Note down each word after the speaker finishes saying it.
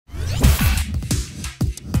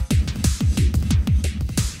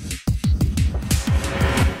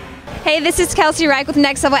Hey, this is Kelsey Reich with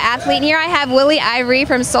Next Level Athlete, and here I have Willie Ivery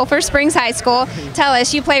from Sulphur Springs High School. Tell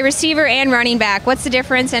us, you play receiver and running back. What's the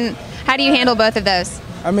difference, and how do you handle both of those?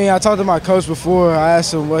 I talked to my coach before. I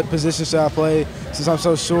asked him what position should I play since I'm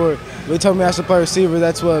so short. He told me I should play receiver.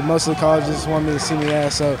 That's what most of the colleges want me to see me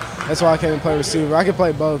as, so that's why I came and play receiver. I can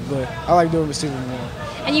play both, but I like doing receiver more.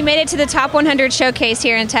 And you made it to the Top 100 Showcase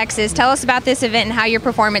here in Texas. Tell us about this event and how your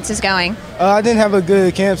performance is going. I didn't have a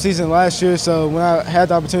good camp season last year, so when I had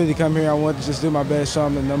the opportunity to come here, I wanted to just do my best, show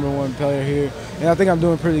I'm the #1 player here. And I think I'm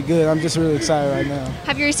doing pretty good. I'm just really excited right now.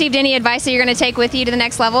 Have you received any advice that you're going to take with you to the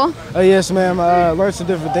next level? Yes, ma'am. I learned some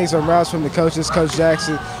different things from routes from the coaches, Coach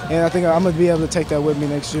Jackson, and I think I'm going to be able to take that with me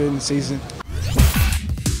next year in the season.